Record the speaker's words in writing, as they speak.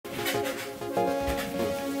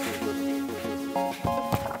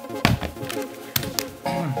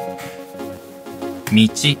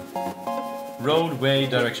道 Roadway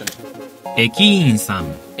direction. 駅員さん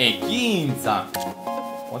Ekin-san.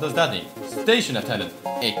 What does that mean? Station attendant.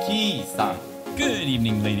 Ekin-san. Good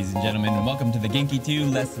evening, ladies and gentlemen, and welcome to the Genki 2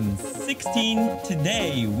 lesson 16.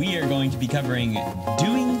 Today, we are going to be covering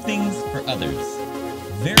doing things for others.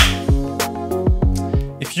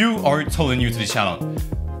 If you are totally new to this channel,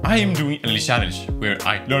 I am doing a little challenge where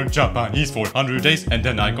I learn Japanese for 100 days and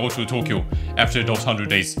then I go to Tokyo after those 100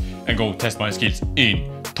 days and go test my skills in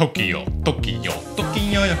Tokyo.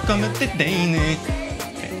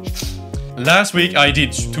 Last week I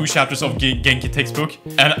did 2 chapters of Genki textbook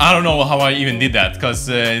and I don't know how I even did that because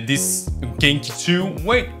this Genki 2,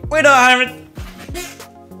 wait, I have it.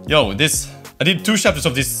 Yo, I did 2 chapters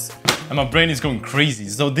of this and my brain is going crazy.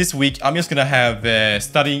 So this week I'm just gonna have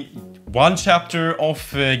study 1 chapter of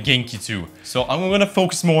Genki 2. So I'm gonna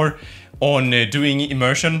focus more on doing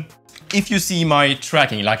immersion. If you see my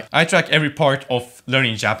tracking, like I track every part of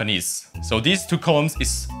learning Japanese. So these 2 columns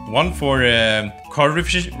is one for core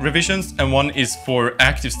revisions and one is for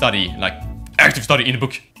active study, like active study in the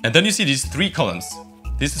book. And then you see these 3 columns.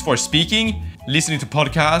 This is for speaking, listening to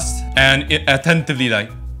podcasts, and attentively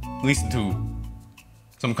like listen to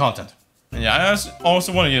some content. And yeah, I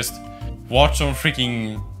also want to just watch some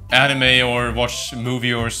freaking anime or watch a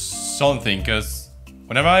movie or something, because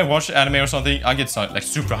whenever I watch anime or something, I get like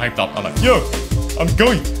super hyped up. I'm like, yo, I'm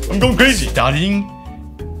going crazy. Studying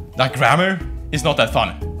like grammar is not that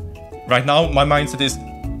fun. Right now, my mindset is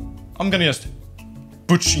I'm gonna just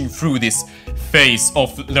butchering through this phase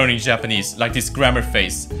of learning Japanese, like this grammar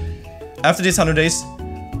phase. After these 100 days,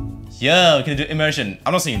 yeah, we can do immersion.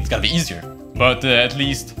 I'm not saying it's gonna be easier, but at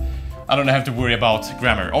least I don't have to worry about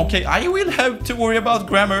grammar. Okay, I will have to worry about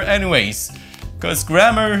grammar anyways, because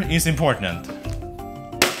grammar is important.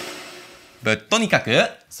 But とにかく,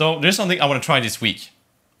 so there's something I want to try this week.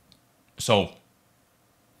 So,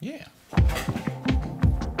 yeah. What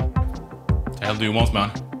the hell do you want,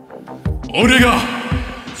 man? 俺が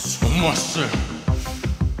そまっす。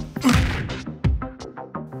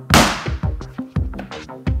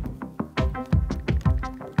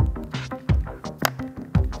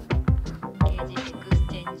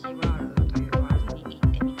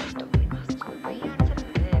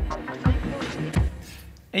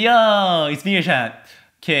Yo, it's VR chat.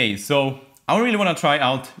 Okay, so I really want to try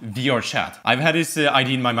out VR chat. I've had this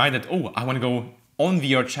idea in my mind that, oh, I want to go on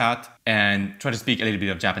VR chat and try to speak a little bit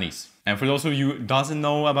of Japanese. And for those of you who doesn't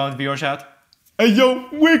know about VR chat, hey yo,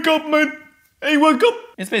 wake up man! Hey, wake up!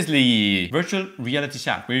 It's basically virtual reality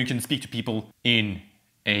chat where you can speak to people in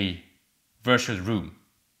a virtual room.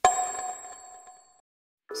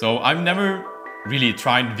 So I've never really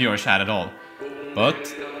tried VR chat at all,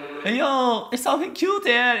 but hey yo, it's something cute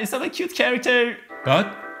there, it's something cute character.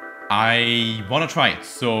 But I wanna try it,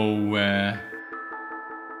 so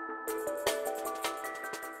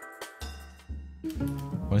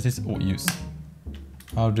what is this? Oh, use.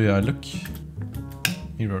 How do I look?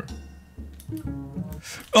 Mirror.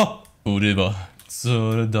 Oh! Oh, det var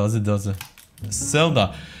så det does.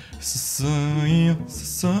 Zelda.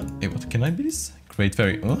 Hey, what can I be this? Great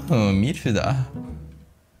fairy. Oh, Mirfida.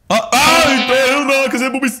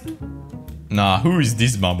 Nah, who is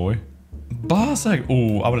this, my boy? Basak.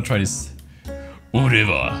 Oh, I wanna try this.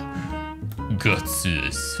 Whatever.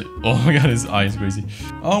 Gutsus. Oh my god, his eye is crazy.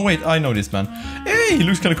 Oh wait, I know this man. Hey, he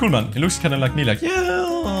looks kinda cool, man. He looks kinda like me, like,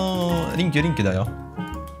 yeah. Rinke där, ja.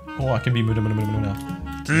 Oh, I can be muda.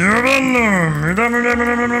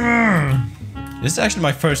 This is actually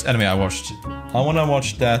my first anime I watched. I wanna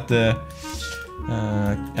watch that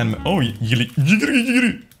anime. Oh, yiggly.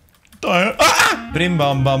 Brim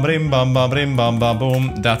bam bam brim bam bam brim bam bam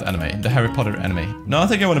boom. That anime, the Harry Potter anime. No, I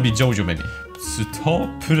think I want to be Jojo maybe. Suta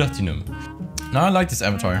Platinum. No, I like this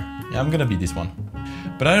avatar. Yeah, I'm gonna be this one.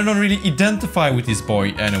 But I don't really identify with this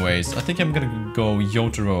boy anyways. I think I'm gonna go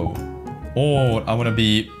Yotaro. Or I wanna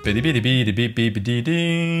be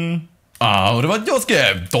Ah, det var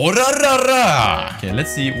Josuke! Dorarara! Okay,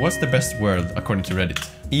 let's see what's the best word according to Reddit.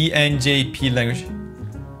 ENJP language.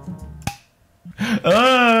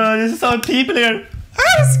 Oh, there's some people here.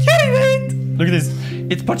 Oh, scary, mate. Look at this.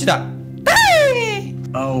 It's Pochita. Hey!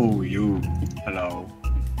 Oh, you. Hello.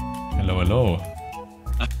 Hello.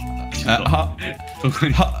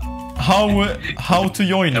 How to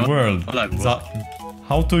join the world?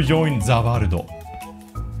 How to join the world?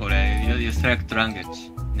 You select language.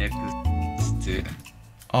 Next.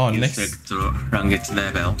 Oh, you next. Select language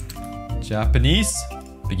level. Japanese.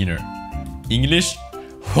 Beginner. English.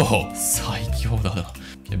 Oh, psycho.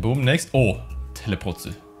 Okay, boom, next. Oh, teleport.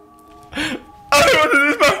 I wanted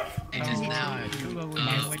this man. It is now.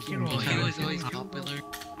 He was always popular.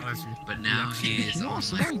 But now he is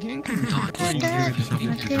also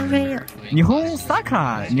日本サッ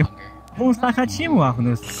カーチームはこ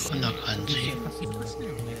のこんな感じ。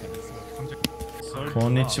こ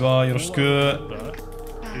んにちは、よろしく。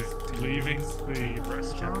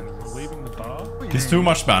It's too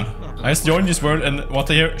much, man. I just joined this world and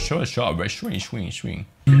what I hear. Sure, swing.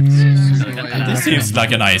 This seems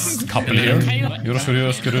like a nice couple here. よろしくお願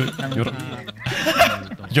いし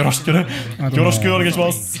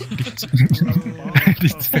ます。リ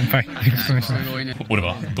ッチ先輩。俺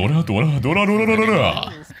はドラな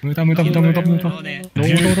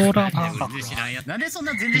んでそん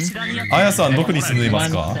な全然知らんやつ。あやさん、どこに住んでいま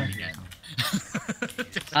すか？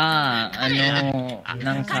なん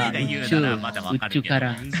か宇宙か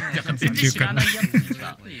ら。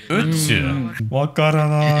宇宙わから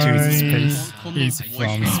ない。ス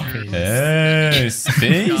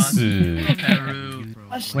ペース。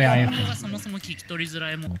そもそも聞き取りづ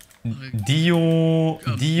らいもん。ディオ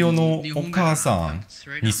のお母さん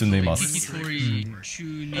に住んでいます。住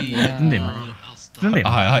んでます。あ、デ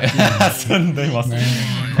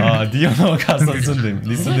ィオのお母さん住ん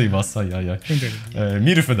でいます。はい。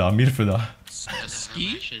ミルフだ。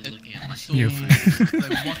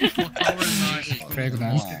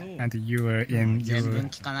Pregnant and you were in 全文 your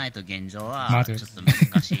聞かないと現状はちょっと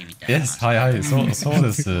難しいみたいな。Yes、はい、そう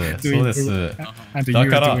です。and you だ were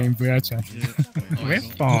から doing virtual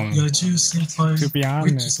weapon. To be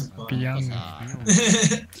honest,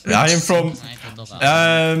 I am from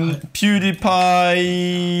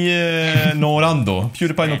PewDiePie のランド、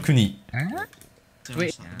PewDiePie の国。Wait.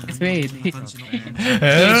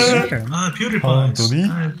 本当に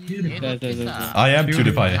I am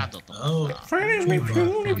PewDiePie。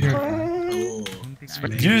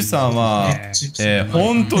ジューさんは、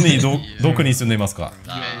本当にどこに住んでいますか？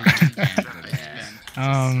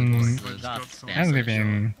 I live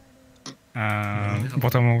in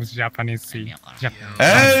bottom of Japanese sea.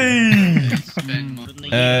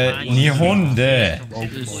 日本で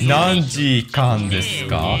何時間です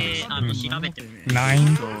か？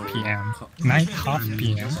 9 p.m. 9:30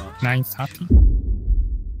 p.m. 9:30.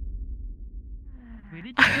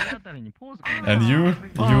 And you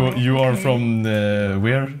are from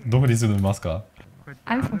where? どこに住んでいますか？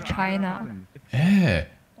 I'm from China.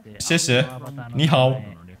 谢谢。你好。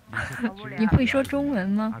你会说中文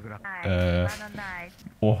吗？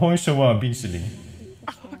我会说冰淇淋。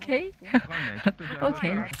OK，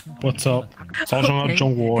 What's up？ 早上好，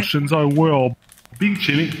中国，现在我要冰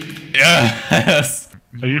淇淋。Yes.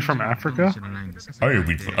 Are you from Africa? Are you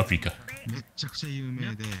from Africa?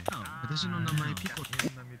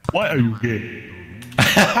 Why are you gay?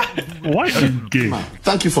 Why are you gay?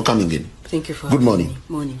 Thank you for coming in. Thank you for Good morning.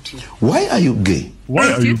 Morning to you. Why are you gay?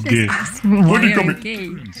 Why are you gay? Where are you coming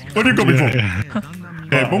from?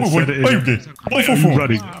 Hey, Momo, why are you gay? Why are you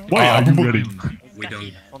ready? Why are you ready? We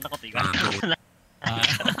don't.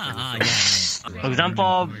 For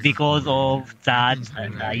example, because of that,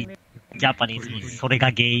 Japanese is それ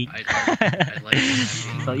が gay.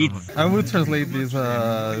 So it's. I would translate this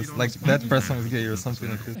like that person is gay or something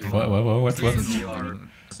like this. What?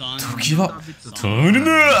 時は取る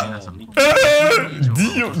な。デ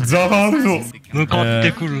ィオザワールド。向かっ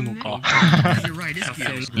てくるのか。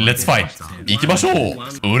Let's fight. 行きましょう。う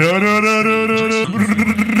らららららら。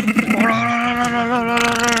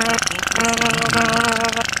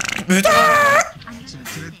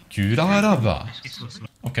キュララバ。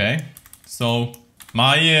Okay. So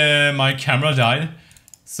my camera died.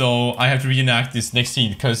 So I have to reenact this next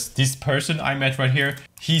scene because this person I met right here,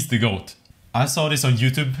 he's the GOAT. I saw this on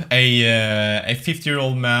YouTube, a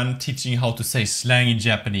 50-year-old man teaching how to say slang in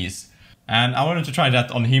Japanese. And I wanted to try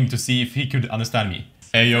that on him to see if he could understand me.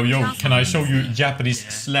 Hey, yo, can I show you Japanese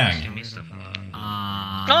slang?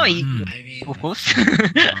 Of course.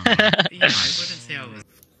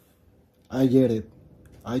 I get it.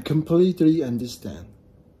 I completely understand.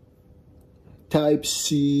 Type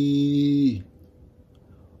C.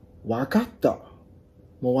 わかった。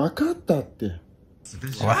もうわかったって。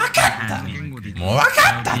わかったもうわか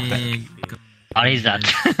ったって。あれだ。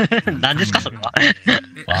何ですかそれは。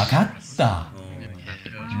わかった。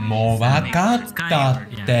もうわかったっ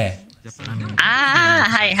て。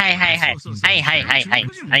はい。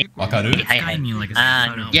わかる？はい。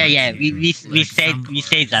Yeah. We say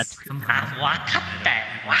that. わかった。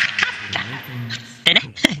ってね。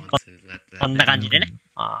こんな感じでね。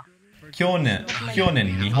去年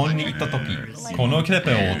日本に行った時このクレー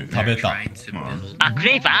プを食べた。あ、ク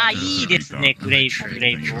レープ、あ、いいですね、クレー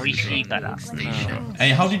プ美味しいから。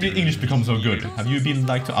Hey, how did your English become so good? Have you been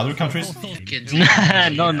like to other countries?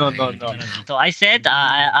 No. So I said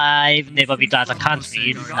I've never been to other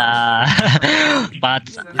countries, but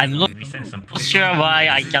I'm not sure why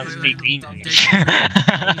I can't speak English.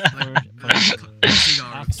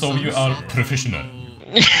 So you are professional.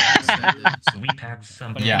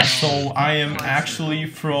 Yeah, so I am actually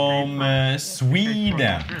from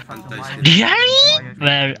Sweden. Really?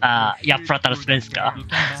 Well, jag pratar svenska.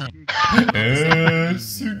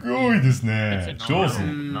 すごいですね。上手。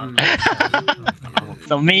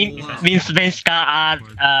So min svenska är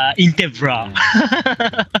inte bra.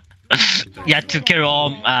 Jag tycker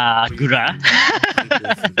om gula.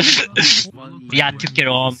 Jag tycker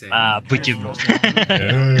om bujumu.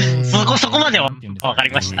 そこまではわか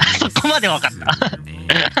りました。そこまでわかった。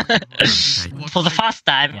For the first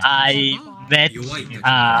time, I met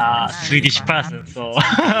a Swedish person, so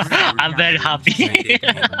I'm very happy.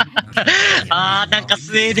 なんか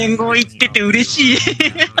スウェーデン語言ってて嬉しい。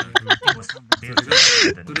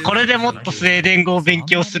これでもっとスウェーデン語を勉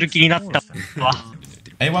強する気になったわ。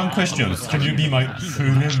Hey, one question. Can you be my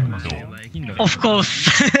friend? Of course.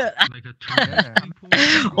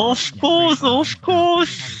 Of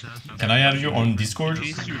course. Can I add you on Discord?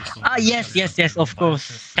 Yes, of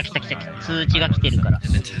course. 来た。通知が来てるから。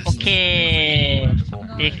OK。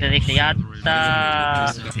できた。やっ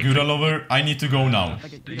たー。Good lover, I need to go now.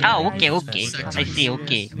 OK. I see,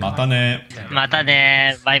 OK. またね。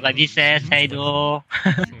バイバイ、ビセ、サイド。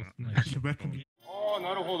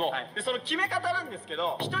なるほど。で、その決め方なんですけ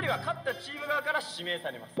ど、一人は勝ったチーム側から指名さ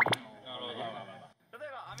れます。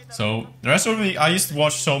So, the rest of me, I used to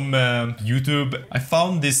watch some YouTube. I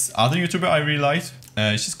found this other YouTuber I really liked.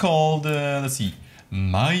 She's called, let's see,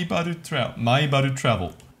 My Baru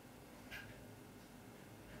Travel.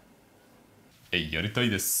 Hey, やりたい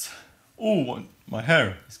です。Oh, my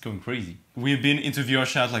hair is going crazy. We've been into VR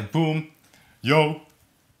chat like boom, yo.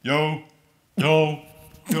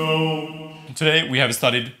 Today we have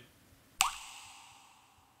studied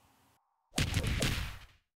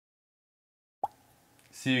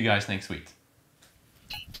See you guys next week.